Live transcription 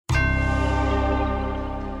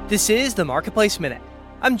This is the Marketplace Minute.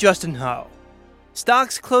 I'm Justin Ho.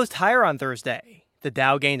 Stocks closed higher on Thursday. The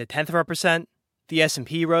Dow gained 0.1%, the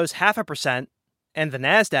S&P rose 0.5%, and the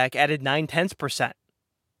Nasdaq added 0.9%.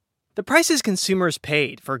 The prices consumers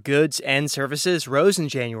paid for goods and services rose in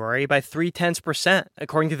January by 0.3%,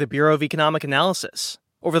 according to the Bureau of Economic Analysis.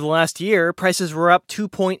 Over the last year, prices were up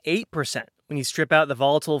 2.8% when you strip out the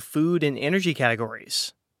volatile food and energy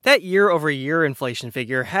categories. That year-over-year inflation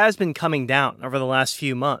figure has been coming down over the last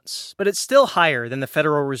few months, but it's still higher than the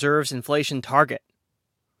Federal Reserve's inflation target.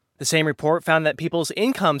 The same report found that people's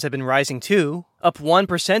incomes have been rising too, up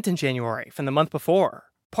 1% in January from the month before.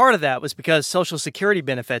 Part of that was because Social Security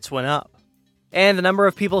benefits went up. And the number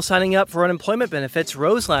of people signing up for unemployment benefits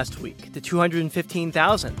rose last week to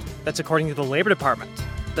 215,000. That's according to the Labor Department.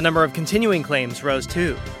 The number of continuing claims rose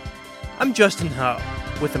too. I'm Justin Ho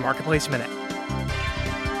with the Marketplace Minute.